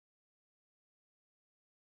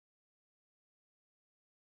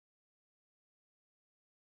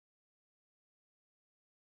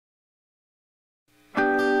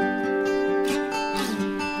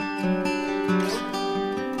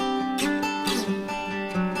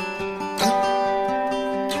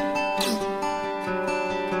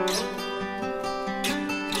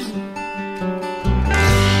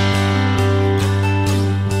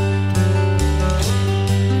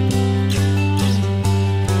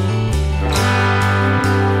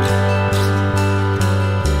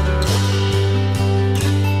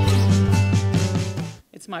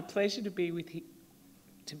my pleasure to be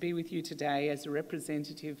with you today as a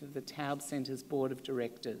representative of the Taub Centre's Board of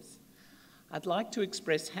Directors. I'd like to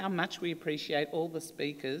express how much we appreciate all the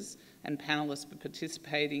speakers and panellists for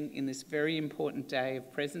participating in this very important day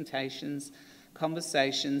of presentations,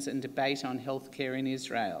 conversations and debate on healthcare in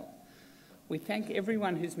Israel. We thank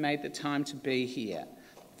everyone who's made the time to be here,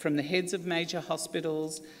 from the heads of major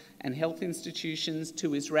hospitals and health institutions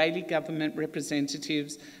to Israeli government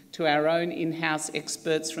representatives to our own in-house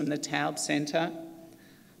experts from the Taub Centre.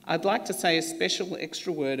 I'd like to say a special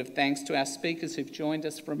extra word of thanks to our speakers who've joined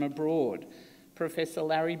us from abroad. Professor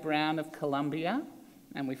Larry Brown of Columbia,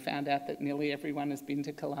 and we found out that nearly everyone has been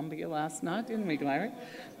to Columbia last night, didn't we, Larry?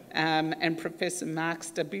 And Professor Mark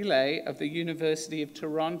Stabile of the University of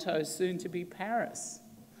Toronto, soon to be Paris.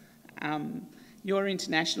 Your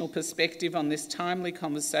international perspective on this timely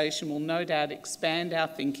conversation will no doubt expand our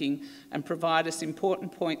thinking and provide us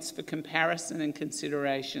important points for comparison and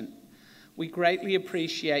consideration. We greatly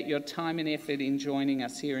appreciate your time and effort in joining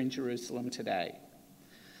us here in Jerusalem today.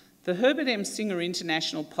 The Herbert M. Singer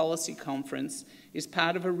International Policy Conference is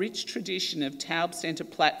part of a rich tradition of Taub Centre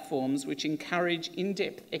platforms which encourage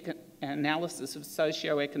in-depth analysis of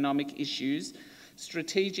socio-economic issues,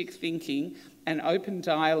 strategic thinking, and open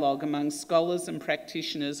dialogue among scholars and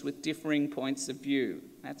practitioners with differing points of view.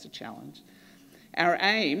 That's a challenge. Our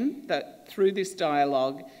aim through this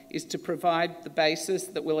dialogue is to provide the basis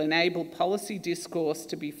that will enable policy discourse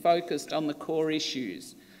to be focused on the core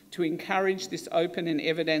issues, to encourage this open and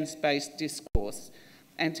evidence-based discourse,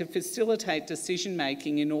 and to facilitate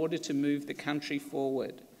decision-making in order to move the country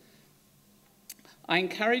forward. I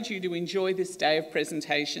encourage you to enjoy this day of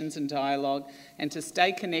presentations and dialogue and to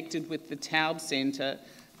stay connected with the Taub Centre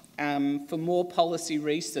for more policy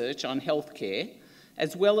research on healthcare,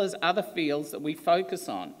 as well as other fields that we focus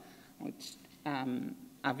on, which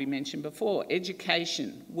Avi mentioned before: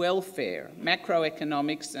 education, welfare,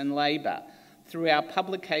 macroeconomics and labour, through our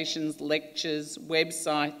publications, lectures,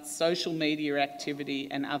 websites, social media activity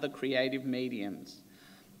and other creative mediums.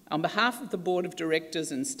 On behalf of the Board of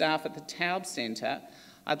Directors and staff at the Taub Centre,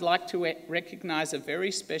 I'd like to recognise a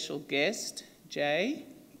very special guest, J.H.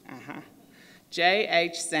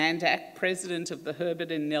 Sandak, President of the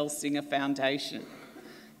Herbert and Nell Singer Foundation.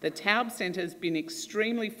 The Taub Centre has been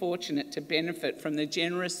extremely fortunate to benefit from the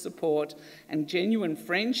generous support and genuine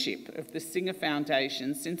friendship of the Singer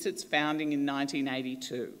Foundation since its founding in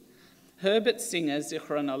 1982. Herbert Singer,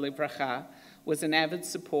 Zichrono Livracha, was an avid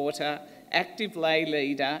supporter, active lay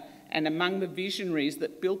leader, and among the visionaries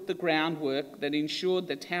that built the groundwork that ensured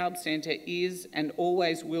the Taub Centre is and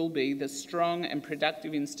always will be the strong and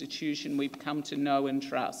productive institution we've come to know and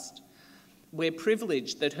trust. We're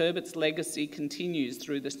privileged that Herbert's legacy continues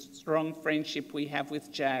through the strong friendship we have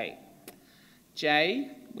with Jay.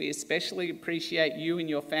 Jay, we especially appreciate you and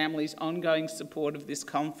your family's ongoing support of this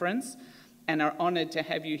conference and are honoured to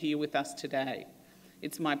have you here with us today.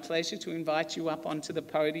 It's my pleasure to invite you up onto the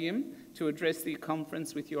podium to address the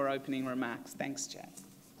conference with your opening remarks. Thanks, Jay.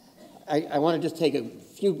 I want to just take a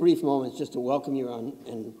few brief moments just to welcome you on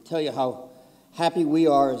and tell you how happy we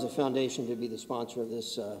are as a foundation to be the sponsor of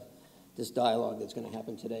this dialogue that's going to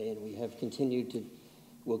happen today, and we have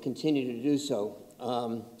will continue to do so.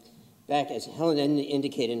 Back, as Helen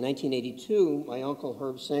indicated, in 1982, my uncle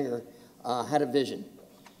Herb Singer had a vision,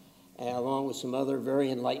 along with some other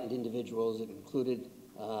very enlightened individuals that included,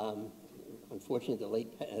 unfortunately,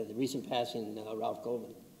 the recent passing Ralph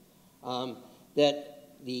Goldman,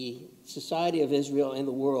 that the Society of Israel and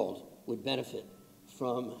the world would benefit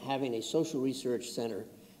from having a social research center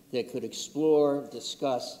that could explore,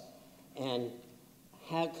 discuss, and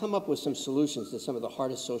come up with some solutions to some of the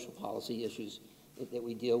hardest social policy issues that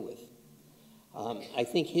we deal with. I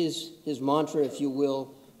think his mantra, if you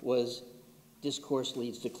will, was discourse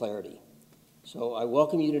leads to clarity. So I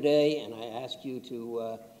welcome you today, and I ask you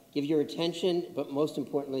to give your attention, but most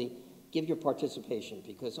importantly, give your participation,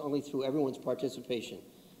 because only through everyone's participation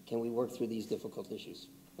can we work through these difficult issues.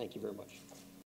 Thank you very much.